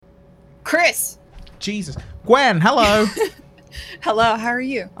Chris. Jesus. Gwen, hello. Hello, how are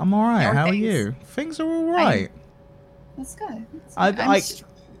you? I'm all right. How are things? you? Things are all right. That's good.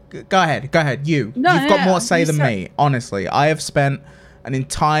 Go ahead. You've got more to say than me. Honestly, I have spent an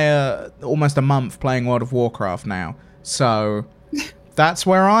entire, almost a month playing World of Warcraft now. So that's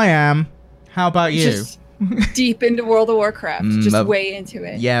where I am. How about you? Just deep into World of Warcraft. Just way into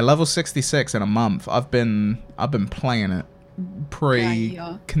it. Yeah, level 66 in a month. I've been playing it pretty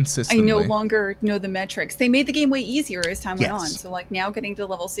consistently. I no longer know the metrics. They made the game way easier as time went on. So like now getting to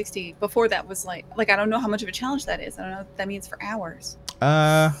level 60, before that was like I don't know how much of a challenge that is. I don't know what that means for hours.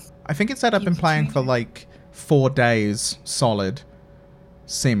 I think it said I've been playing for like 4 days solid,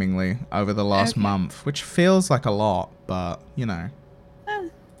 seemingly, over the last month, which feels like a lot, but you know.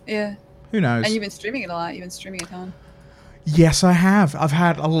 Yeah. Who knows? And you've been streaming it a lot. You've been streaming a ton. Yes, I have. I've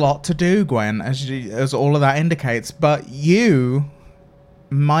had a lot to do, Gwen, as all of that indicates. But you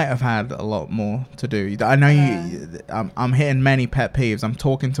might have had a lot more to do. I know I'm hitting many pet peeves. I'm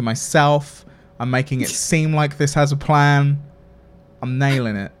talking to myself. I'm making it seem like this has a plan. I'm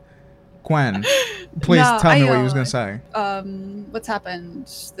nailing it. Gwen, please tell me what you was going to say. What's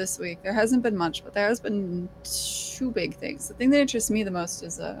happened this week? There hasn't been much, but there has been 2 big things. The thing that interests me the most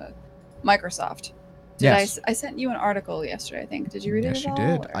is Microsoft. Yes. I sent you an article yesterday, I think. Did you read it at all? Yes,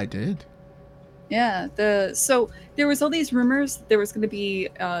 you did. I did. Yeah. So there was all these rumors there was going to be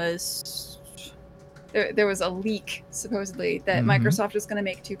there was a leak supposedly that Microsoft was going to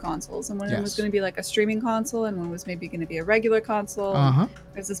make 2 consoles, and one of them was going to be like a streaming console, and one was maybe going to be a regular console.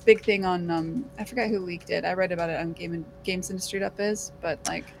 There's this big thing on I forgot who leaked it. I read about it on Games Industry Biz, but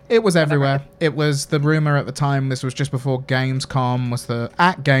like it was everywhere. It was the rumor at the time. This was just before Gamescom was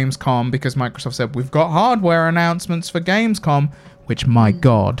at Gamescom, because Microsoft said we've got hardware announcements for Gamescom. Which, my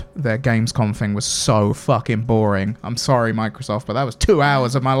God, their Gamescom thing was so fucking boring. I'm sorry, Microsoft, but that was 2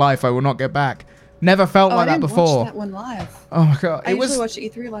 hours of my life I will not get back. Never felt like that before. I didn't watch that one live. Oh my God. I usually watch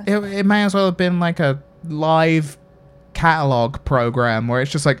E3 live. It may as well have been like a live catalog program where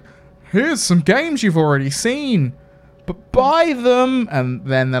it's just like, here's some games you've already seen, but buy them. And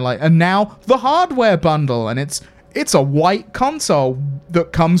then they're like, and now the hardware bundle. And it's a white console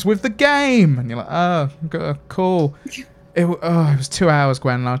that comes with the game. And you're like, oh, cool. It was 2 hours,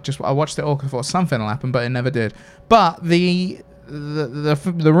 Gwen. And I watched it all because I thought something will happen, but it never did. But the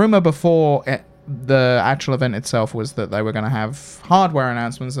rumor before the actual event itself was that they were going to have hardware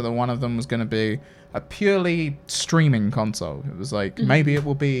announcements, and that one of them was going to be a purely streaming console. It was like, maybe it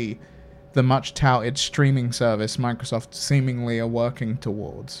will be the much touted streaming service Microsoft seemingly are working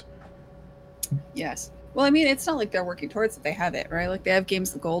towards. Yes. Well, I mean, it's not like they're working towards it. They have it, right? Like, they have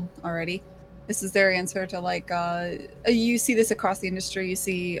Games with Gold already. This is their answer to, like, you see this across the industry. You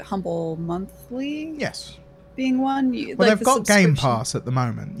see Humble Monthly. Yes. Being one. Well, they've got Game Pass at the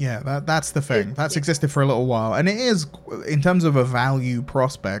moment. Yeah, that's the thing. That's existed for a little while. And it is, in terms of a value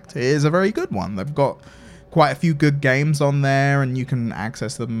prospect, it is a very good one. They've got quite a few good games on there, and you can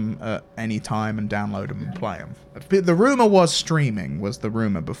access them at any time and download them and play them. The rumor was streaming, was the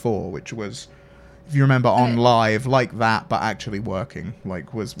rumor before, which was, if you remember, on live like that, but actually working,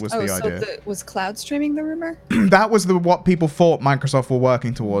 like was the idea. Was cloud streaming the rumor? That was what people thought Microsoft were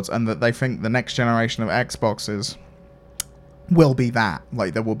working towards, and that they think the next generation of Xboxes will be that.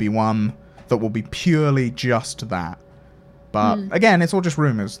 Like, there will be one that will be purely just that. But again, it's all just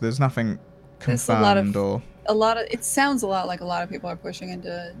rumors. There's nothing confirmed a lot of it sounds a lot like a lot of people are pushing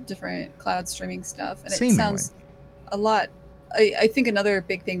into different cloud streaming stuff, and seemingly. It sounds a lot. I think another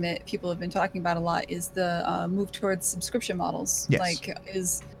big thing that people have been talking about a lot is the move towards subscription models. Yes. Like,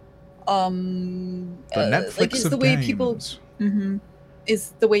 is the Netflix like, is of the way games. people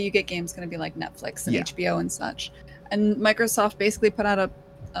is the way you get games going to be like Netflix and HBO and such. And Microsoft basically put out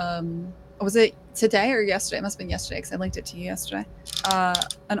a was it today or yesterday? It must have been yesterday, because I linked it to you yesterday.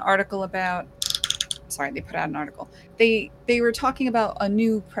 An article about. Sorry, they put out an article. They were talking about a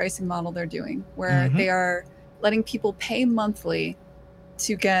new pricing model they're doing, where they are letting people pay monthly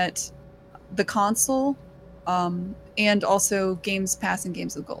to get the console, and also Games Pass and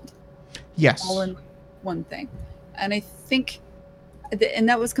Games with Gold. Yes. All in one thing. And I think, and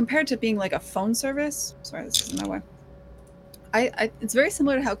that was compared to being like a phone service. Sorry, this isn't my way. It's very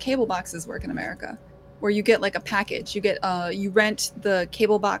similar to how cable boxes work in America, where you get like a package. You get you rent the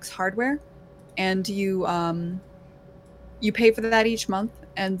cable box hardware, and you pay for that each month,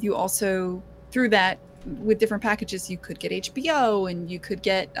 and you also, through that, with different packages, you could get HBO, and you could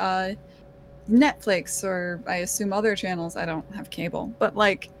get Netflix, or I assume other channels. I don't have cable, but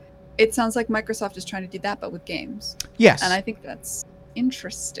like, it sounds like Microsoft is trying to do that, but with games. Yes. And I think that's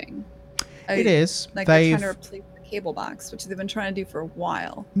interesting. It is. Like, they're trying to replace the cable box, which they've been trying to do for a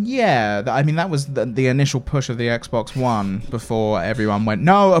while. Yeah, I mean, that was the initial push of the Xbox One before everyone went,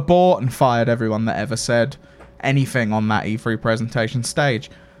 no, abort, and fired everyone that ever said anything on that E3 presentation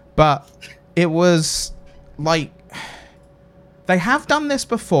stage. But it was like, they have done this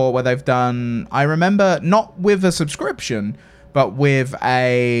before where they've done, I remember, not with a subscription, but with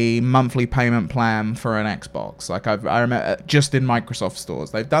a monthly payment plan for an Xbox. Like, I remember just in Microsoft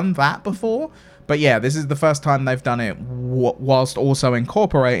stores. They've done that before. But yeah, this is the first time they've done it whilst also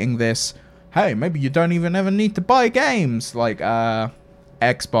incorporating this, hey, maybe you don't even ever need to buy games, like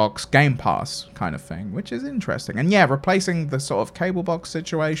Xbox Game Pass kind of thing, which is interesting. And yeah, replacing the sort of cable box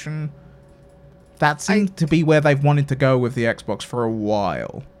situation, that seemed to be where they've wanted to go with the Xbox for a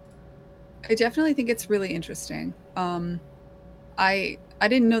while. I definitely think it's really interesting. I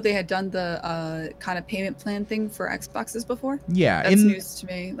didn't know they had done the kind of payment plan thing for Xboxes before. Yeah, that's news to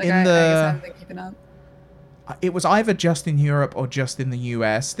me. Like, I guess I haven't been keeping up. It was either just in Europe or just in the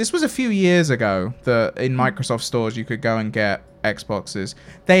US. This was a few years ago that in Microsoft stores you could go and get Xboxes.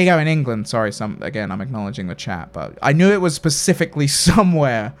 There you go, in England. Sorry, again, I'm acknowledging the chat, but I knew it was specifically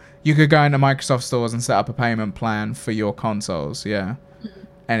somewhere you could go into Microsoft stores and set up a payment plan for your consoles. Yeah.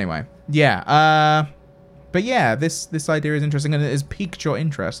 Anyway, yeah. But yeah, this idea is interesting, and it has piqued your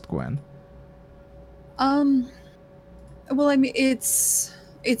interest, Gwen. Well, I mean, it's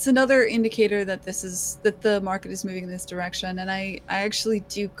another indicator that the market is moving in this direction, and I actually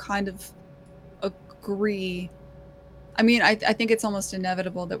do kind of agree. I mean, I think it's almost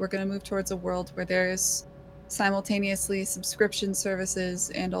inevitable that we're going to move towards a world where there's simultaneously subscription services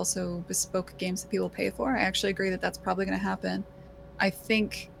and also bespoke games that people pay for. I actually agree that that's probably going to happen.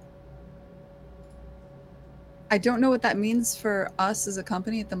 I don't know what that means for us as a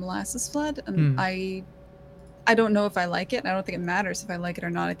company at the Molasses Flood, and I don't know if I like it. I don't think it matters if I like it or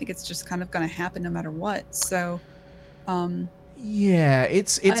not. I think it's just kind of going to happen no matter what. So, yeah,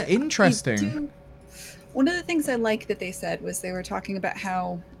 it's interesting. One of the things I like that they said was they were talking about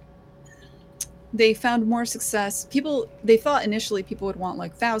how they found more success. They thought initially people would want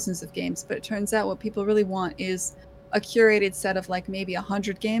like thousands of games, but it turns out what people really want is a curated set of like maybe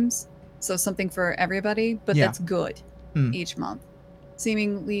 100 games. So something for everybody, but that's good each month.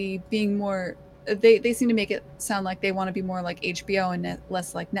 Seemingly being more, they seem to make it sound like they want to be more like HBO and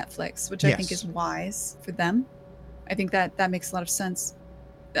less like Netflix, which I think is wise for them. I think that makes a lot of sense.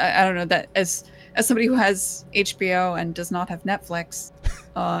 I don't know, that as somebody who has HBO and does not have Netflix,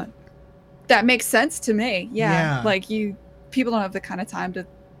 that makes sense to me. Yeah. Like people don't have the kind of time to,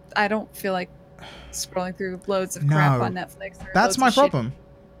 I don't feel like scrolling through loads of crap on Netflix. That's my problem.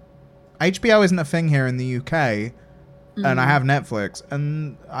 HBO isn't a thing here in the UK, and I have Netflix,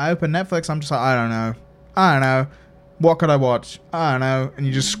 and I open Netflix, I'm just like, I don't know. What could I watch? I don't know. And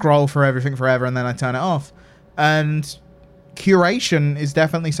you just scroll for everything forever, and then I turn it off. And curation is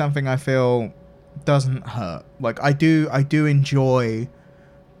definitely something I feel doesn't hurt. Like, I do enjoy,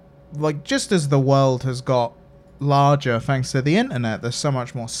 like, just as the world has got larger thanks to the internet, there's so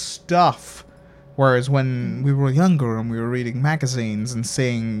much more stuff. Whereas when we were younger and we were reading magazines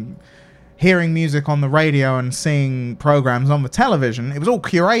and hearing music on the radio and seeing programs on the television, it was all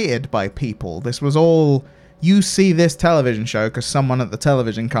curated by people. This was all, you see this television show because someone at the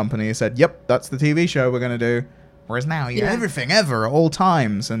television company said, yep, that's the TV show we're going to do. Whereas now you have everything ever at all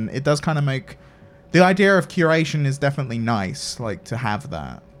times, and it does kind of make, the idea of curation is definitely nice, like, to have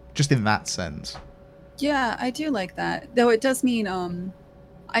that, just in that sense. Yeah, I do like that. Though it does mean,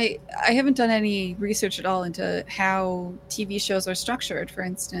 I haven't done any research at all into how TV shows are structured, for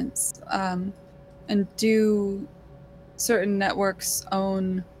instance, and do certain networks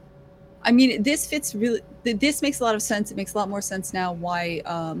own. I mean, this makes a lot of sense. It makes a lot more sense now why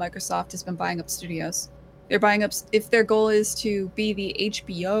Microsoft has been buying up studios. They're buying up, if their goal is to be the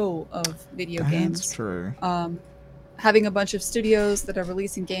HBO of video games. That's true. Having a bunch of studios that are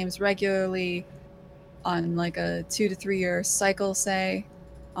releasing games regularly on like a 2 to 3 year cycle, say.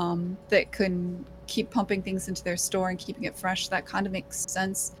 That can keep pumping things into their store and keeping it fresh. That kind of makes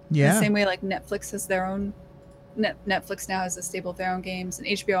sense. Yeah. In the same way, like Netflix has their own. Netflix now has a stable of their own games, and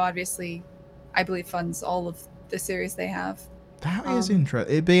HBO obviously, I believe, funds all of the series they have. That is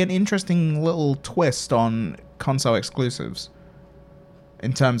interesting. It'd be an interesting little twist on console exclusives.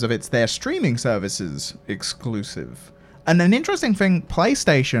 In terms of it's their streaming services exclusive. And an interesting thing,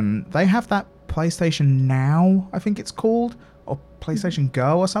 PlayStation, they have that PlayStation Now, I think it's called. Or PlayStation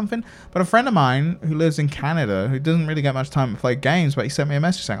Go or something. But a friend of mine who lives in Canada, who doesn't really get much time to play games, but he sent me a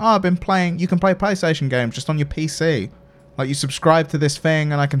message saying, I've been playing, you can play PlayStation games just on your PC. Like, you subscribe to this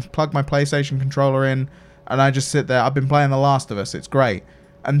thing and I can plug my PlayStation controller in and I just sit there. I've been playing The Last of Us. It's great.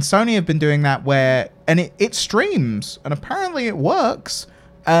 And Sony have been doing that and it streams, and apparently it works.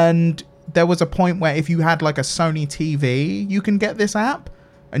 And there was a point where if you had like a Sony TV, you can get this app,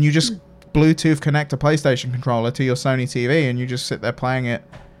 and you just Bluetooth connect a PlayStation controller to your Sony TV, and you just sit there playing it.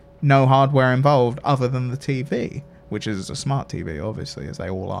 No hardware involved other than the TV, which is a smart TV, obviously, as they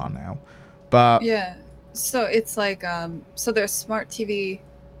all are now. But yeah, so it's like so there's smart TV.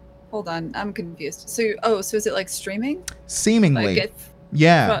 Hold on, I'm confused. So so is it like streaming? Seemingly, Like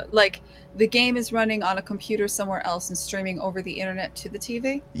yeah. Like the game is running on a computer somewhere else and streaming over the internet to the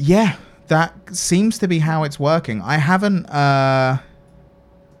TV. Yeah, that seems to be how it's working. I haven't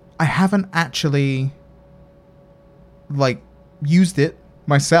actually like used it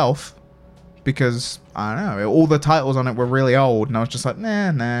myself because I don't know, all the titles on it were really old, and I was just like, nah,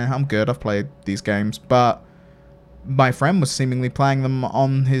 I'm good. I've played these games, but my friend was seemingly playing them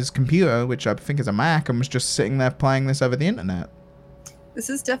on his computer, which I think is a Mac, and was just sitting there playing this over the internet. This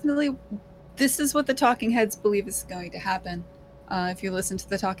is what the talking heads believe is going to happen. If you listen to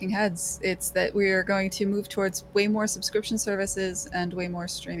the talking heads, it's that we are going to move towards way more subscription services and way more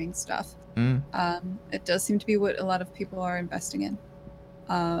streaming stuff. It does seem to be what a lot of people are investing in,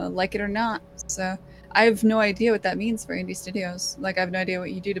 like it or not. So I have no idea what that means for indie studios. Like, I have no idea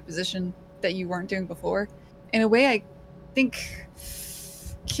what you do to position that you weren't doing before. In a way, I think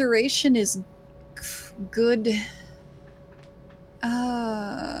curation is good.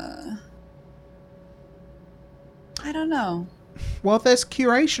 I don't know. Well, there's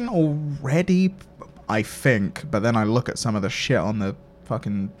curation already, I think, but then I look at some of the shit on the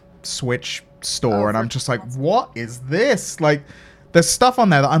fucking Switch store, and I'm just like, what is this? Like, there's stuff on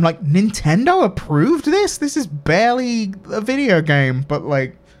there that I'm like, Nintendo approved this? This is barely a video game, but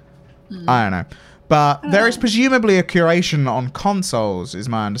like, I don't know. But there is presumably a curation on consoles, is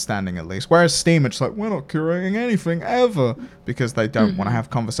my understanding at least. Whereas Steam, it's like, we're not curating anything ever, because they don't want to have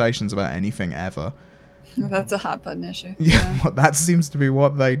conversations about anything ever. That's a hot button issue. Yeah, well, that seems to be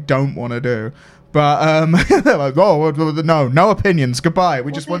what they don't want to do. But they're like, oh, no opinions, goodbye.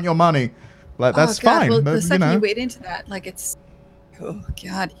 We just want your money. Like, that's fine. Well, but, the second you wade into that, like, it's, oh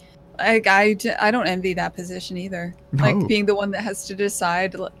god, I don't envy that position either. Like, being the one that has to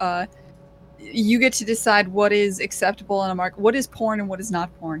decide. You get to decide what is acceptable on a market, what is porn and what is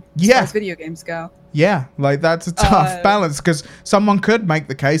not porn, as far as video games go. Yeah, like, that's a tough balance, because someone could make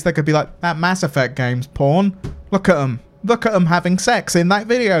the case. They could be like, that Mass Effect game's porn. Look at them. Look at them having sex in that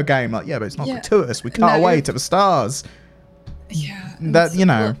video game. Like, yeah, but it's not gratuitous. We cut away to the stars. Yeah. That, you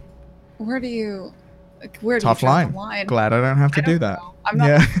know. Where do you tough line. Glad I don't have to do that. I'm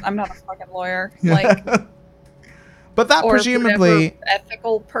not a fucking lawyer. Like, but that presumably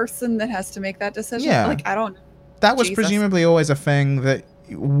ethical person that has to make that decision. Yeah. Like, I don't know. That was presumably always a thing that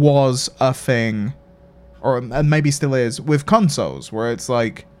was a thing, and maybe still is, with consoles, where it's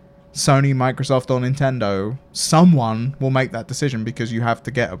like Sony, Microsoft, or Nintendo, someone will make that decision because you have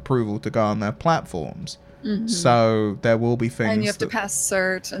to get approval to go on their platforms. So there will be things, and you have to pass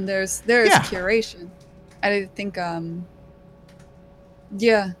cert, and there's curation. I think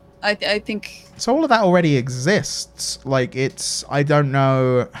I think so. All of that already exists. Like, I don't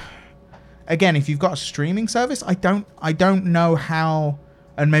know. Again, if you've got a streaming service, I don't know how,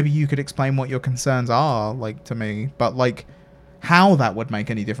 and maybe you could explain what your concerns are, like, to me, but like how that would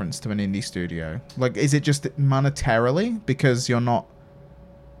make any difference to an indie studio. Like, is it just monetarily because you're not,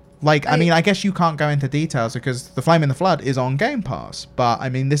 like, I mean, I guess you can't go into details because The Flame in the Flood is on Game Pass, but I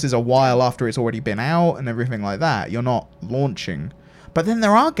mean, this is a while after it's already been out and everything like that. You're not launching. But then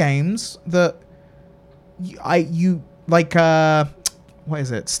there are games that you like, what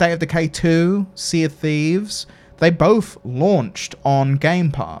is it? State of Decay 2, Sea of Thieves. They both launched on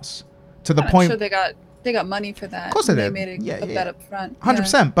Game Pass to the point. I'm sure they got money for that. Of course they did. Made that up front.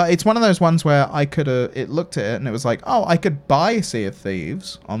 100%. But it's one of those ones where I could it looked at it and it was like, oh, I could buy Sea of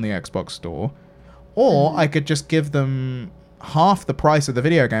Thieves on the Xbox store, or I could just give them half the price of the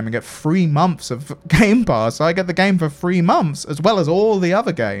video game and get 3 months of Game Pass. So I get the game for 3 months as well as all the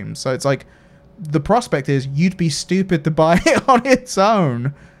other games. So it's like, the prospect is you'd be stupid to buy it on its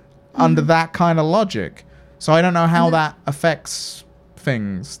own under that kind of logic. So I don't know how that affects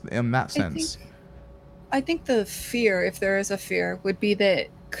things in that sense. I think the fear, if there is a fear, would be that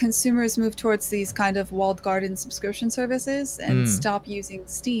consumers move towards these kind of walled garden subscription services and stop using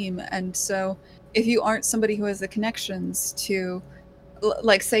Steam. And so if you aren't somebody who has the connections to,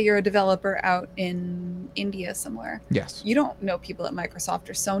 like, say you're a developer out in India somewhere. Yes. You don't know people at Microsoft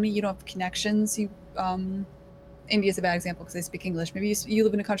or Sony. You don't have connections. India's a bad example because they speak English. Maybe you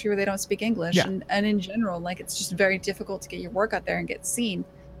live in a country where they don't speak English. And in general, like, it's just very difficult to get your work out there and get seen.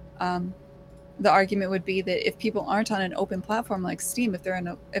 the argument would be that if people aren't on an open platform like Steam,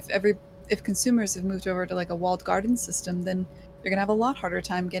 if consumers have moved over to like a walled garden system, then you're gonna have a lot harder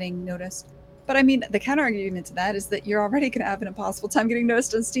time getting noticed. But I mean, the counter argument to that is that you're already gonna have an impossible time getting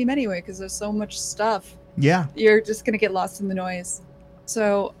noticed on Steam anyway, because there's so much stuff. Yeah. You're just gonna get lost in the noise.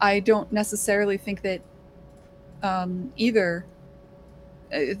 So I don't necessarily think that either.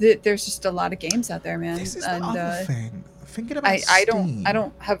 There's just a lot of games out there, man. This is the other thing. Thinking about I Steam.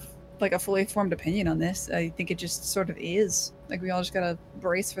 don't have like a fully formed opinion on this. I think it just sort of is. Like, we all just gotta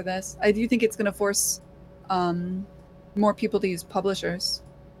brace for this. I do think it's gonna force more people to use publishers.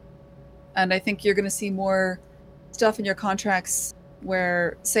 And I think you're gonna see more stuff in your contracts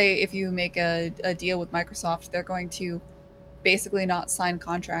where, say, if you make a deal with Microsoft, they're going to basically not sign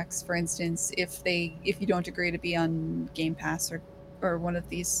contracts, for instance, if you don't agree to be on Game Pass or one of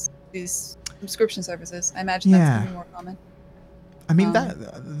these subscription services. I imagine that's going to be more common. I mean,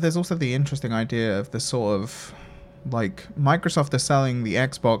 there's also the interesting idea of the sort of, like, Microsoft is selling the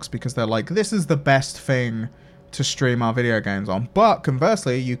Xbox because they're like, this is the best thing to stream our video games on. But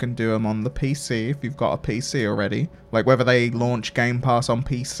conversely, you can do them on the PC if you've got a PC already. Like, whether they launch Game Pass on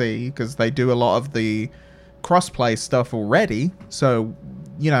PC, because they do a lot of the cross-play stuff already. So,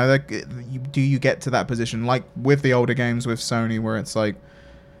 you know, do you get to that position, like with the older games with Sony, where it's like,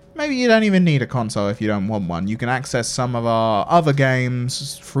 maybe you don't even need a console if you don't want one. You can access some of our other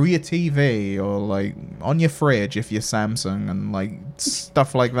games through your TV or like on your fridge if you're Samsung and like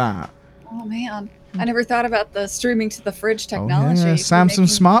stuff like that. Oh man, I never thought about the streaming to the fridge technology. Oh, yeah. Samsung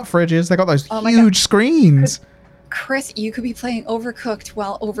smart fridges, they got those huge screens. Chris, you could be playing Overcooked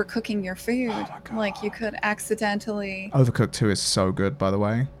while overcooking your food. Oh like, you could accidentally... Overcooked 2 is so good, by the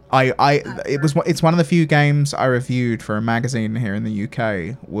way. It's one of the few games I reviewed for a magazine here in the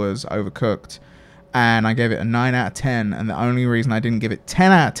UK was Overcooked, and I gave it a 9 out of 10, and the only reason I didn't give it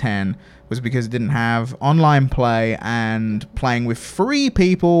 10 out of 10 was because it didn't have online play, and playing with 3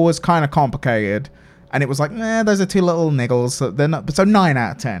 people was kind of complicated, and it was like, those are 2 little niggles, so they're not, so 9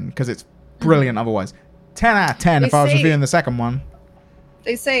 out of 10, because it's brilliant otherwise. 10 out of 10 if I was reviewing the second one.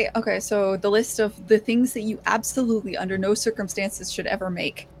 They say, okay, so the list of the things that you absolutely under no circumstances should ever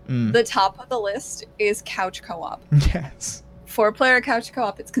make. The top of the list is couch co-op. Yes. 4-player couch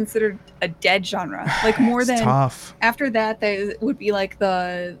co-op, it's considered a dead genre. Like, more than tough. After that, they would be like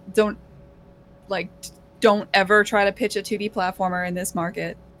don't ever try to pitch a 2D platformer in this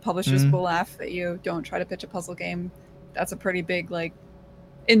market. Publishers will laugh at you. Don't try to pitch a puzzle game. That's a pretty big, like,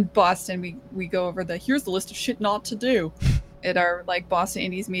 in Boston, we go over here's the list of shit not to do at our like Boston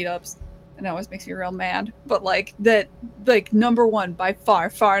Indies meetups, and it always makes me real mad. But like that, like number one by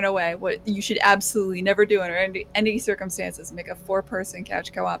far and away, what you should absolutely never do under any circumstances, make a 4-person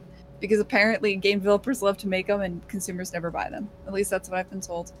couch co-op, because apparently game developers love to make them and consumers never buy them. At least that's what I've been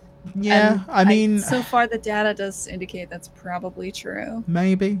told. Yeah, I mean, so far the data does indicate that's probably true.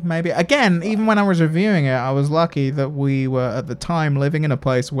 Maybe. Again, even when I was reviewing it, I was lucky that we were at the time living in a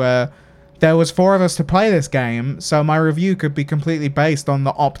place where there was 4 of us to play this game, so my review could be completely based on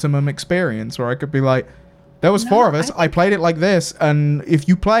the optimum experience, where I could be like, there was 4 of us, I played it like this, and if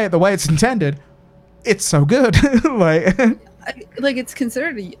you play it the way it's intended, it's so good. Like, it's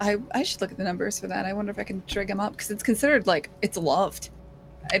considered, I should look at the numbers for that. I wonder if I can drag them up, because it's considered, like, it's loved.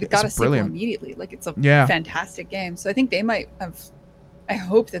 It got a sequel immediately. Like, it's a fantastic game. So I think they might have... I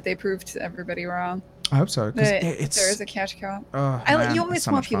hope that they proved everybody wrong. I hope so. There is a couch co-op. You always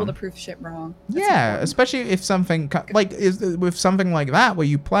want people to prove shit wrong. That's important. Especially if something... Like, with something like that, where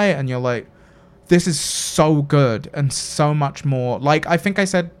you play it and you're like, this is so good and so much more... Like, I think I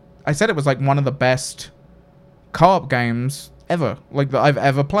said it was, like, one of the best co-op games ever, like, that I've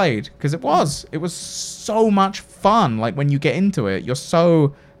ever played, because it was so much fun. Like, when you get into it, you're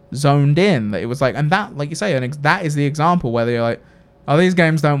so zoned in that it was like, and that, like you say, that is the example where you're like, oh, these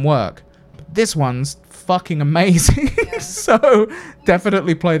games don't work, but this one's fucking amazing. So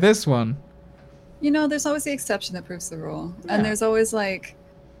definitely play this one. You know, there's always the exception that proves the rule, and there's always like,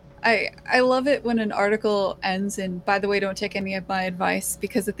 I love it when an article ends in, by the way, don't take any of my advice,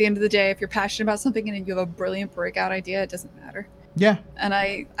 because at the end of the day, if you're passionate about something and you have a brilliant breakout idea, it doesn't matter. Yeah. And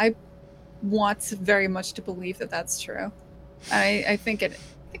I want very much to believe that that's true. I think it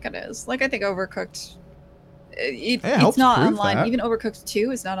is. Like, I think Overcooked, it's not online. That. Even Overcooked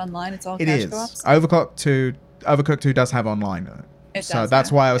 2 is not online. It's all couch co-ops. Overcooked 2 does have online.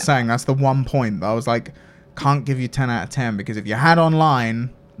 That's why I was saying that's the one point that I was like, can't give you 10 out of 10, because if you had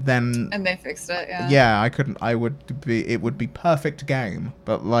online, then... And they fixed it, Yeah, it would be perfect game,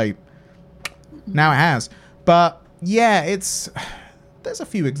 but like, now it has. But yeah, there's a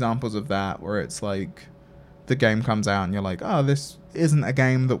few examples of that where it's like, the game comes out and you're like, oh, this isn't a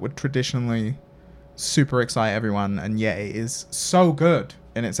game that would traditionally super excite everyone, and yet it is so good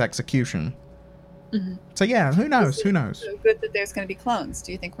in its execution. Mm-hmm. So yeah, who knows? Who knows? So good that there's going to be clones.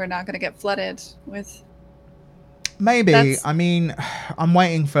 Do you think we're not going to get flooded with? Maybe. I mean, I'm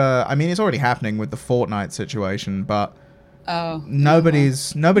waiting for. I mean, it's already happening with the Fortnite situation, but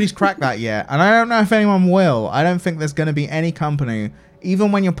nobody's cracked that yet, and I don't know if anyone will. I don't think there's going to be any company,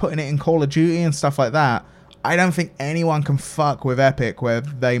 even when you're putting it in Call of Duty and stuff like that. I don't think anyone can fuck with Epic where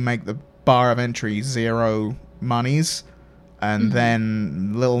they make the bar of entry 0 monies, and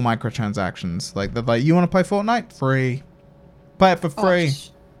then little microtransactions. Like they're like, you want to play Fortnite? Free. Play it for free.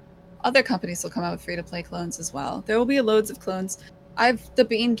 Other companies will come out with free-to-play clones as well. There will be loads of clones. The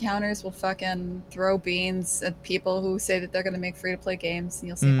bean counters will fucking throw beans at people who say that they're going to make free-to-play games, and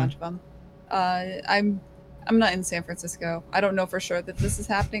you'll see a bunch of them. I'm not in San Francisco. I don't know for sure that this is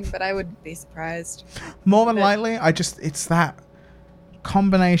happening, but I would be surprised. More than likely, it's that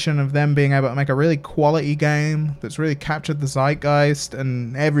combination of them being able to make a really quality game that's really captured the zeitgeist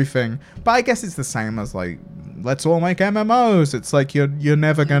and everything. But I guess it's the same as like, let's all make MMOs. It's like you're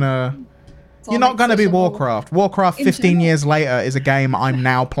never gonna, you're not gonna be Warcraft. Warcraft 15 years later is a game I'm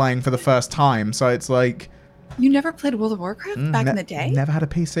now playing for the first time. So it's like, you never played World of Warcraft back in the day? Never had a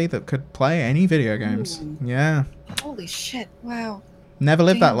PC that could play any video games. Ooh. Yeah. Holy shit! Wow. Never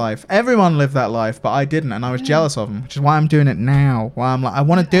lived that life. Everyone lived that life, but I didn't, and I was jealous of them, which is why I'm doing it now. Why I'm like, I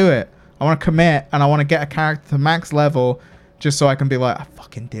want to do it. I want to commit, and I want to get a character to max level, just so I can be like, I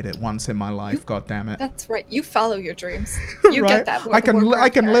fucking did it once in my life. God damn it. That's right. You follow your dreams. You right? Get that. I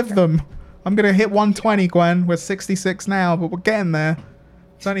can live them. I'm gonna hit 120, Gwen. We're 66 now, but we're getting there.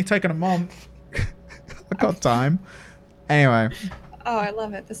 It's only taken a month. I got time. Anyway. Oh, I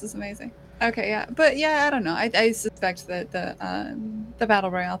love it. This is amazing. Okay, yeah, but yeah, I don't know. I suspect that the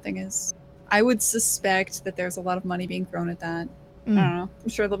battle royale thing is. I would suspect that there's a lot of money being thrown at that. I don't know. I'm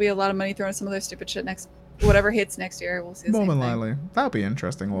sure there'll be a lot of money thrown at some other stupid shit whatever hits next year. We'll see. More than likely, that'll be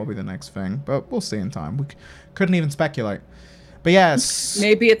interesting. What will be the next thing? But we'll see in time. We couldn't even speculate. But yes,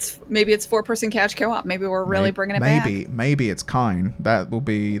 maybe it's 4-person catch co-op. Maybe we're really bringing it back. Maybe it's Kine. That will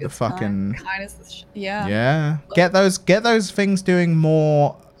be the fucking. Kine is the yeah. Yeah. Get those things doing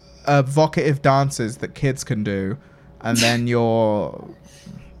more evocative dances that kids can do, and then your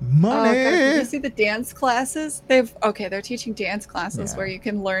money. Oh, God, did you see the dance classes? They're teaching dance classes where you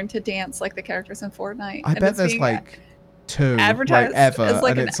can learn to dance like the characters in Fortnite. I bet there's like 2 advertised ever, as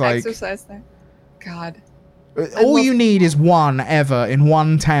like and an it's like exercise thing. God. All you need is one ever in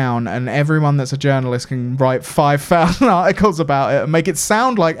one town, and everyone that's a journalist can write 5,000 articles about it and make it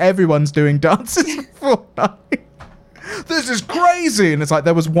sound like everyone's doing dances in Fortnite. This is crazy, and it's like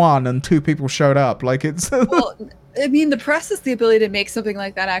there was 1 and 2 people showed up. Like it's. Well, I mean, the press has the ability to make something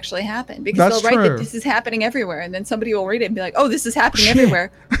like that actually happen, because they'll write that this is happening everywhere, and then somebody will read it and be like, "Oh, this is happening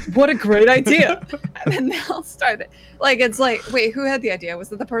everywhere. What a great idea!" And then they'll start it. Like it's like, wait, who had the idea?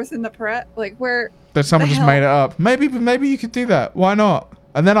 Was it the person in the press? Like where? That someone just made it up. Maybe you could do that. Why not?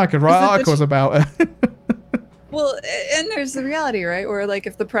 And then I could write articles about it. Well, and there's the reality, right? Where like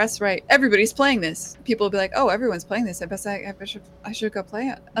if the press write, everybody's playing this, people will be like, "Oh, everyone's playing this. I should go play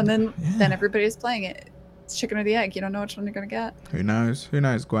it." And then everybody's playing it. It's chicken or the egg. You don't know which one you're gonna get. Who knows? Who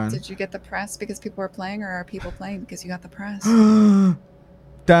knows, Gwen? Did you get the press because people are playing, or are people playing because you got the press? Dun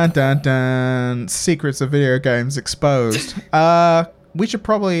dun dun! Secrets of video games exposed. We should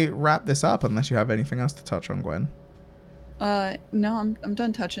probably wrap this up unless you have anything else to touch on, Gwen. No, I'm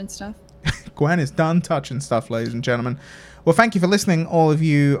done touching stuff. Gwen is done touching stuff, ladies and gentlemen. Well, thank you for listening, all of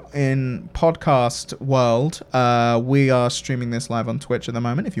you in podcast world. We are streaming this live on Twitch at the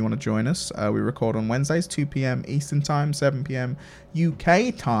moment. If you want to join us, we record on Wednesdays, 2 p.m. Eastern Time, 7 p.m.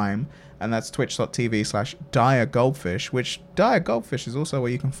 UK time. And that's twitch.tv/DireGoldfish, which Dire Goldfish is also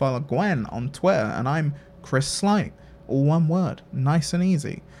where you can follow Gwen on Twitter. And I'm Chris Slight. All one word. Nice and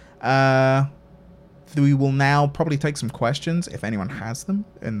easy. We will now probably take some questions, if anyone has them,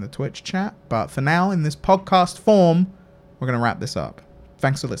 in the Twitch chat. But for now, in this podcast form, we're going to wrap this up.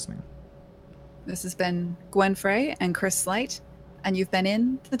 Thanks for listening. This has been Gwen Frey and Chris Slight, and you've been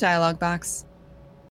in the Dialogue Box.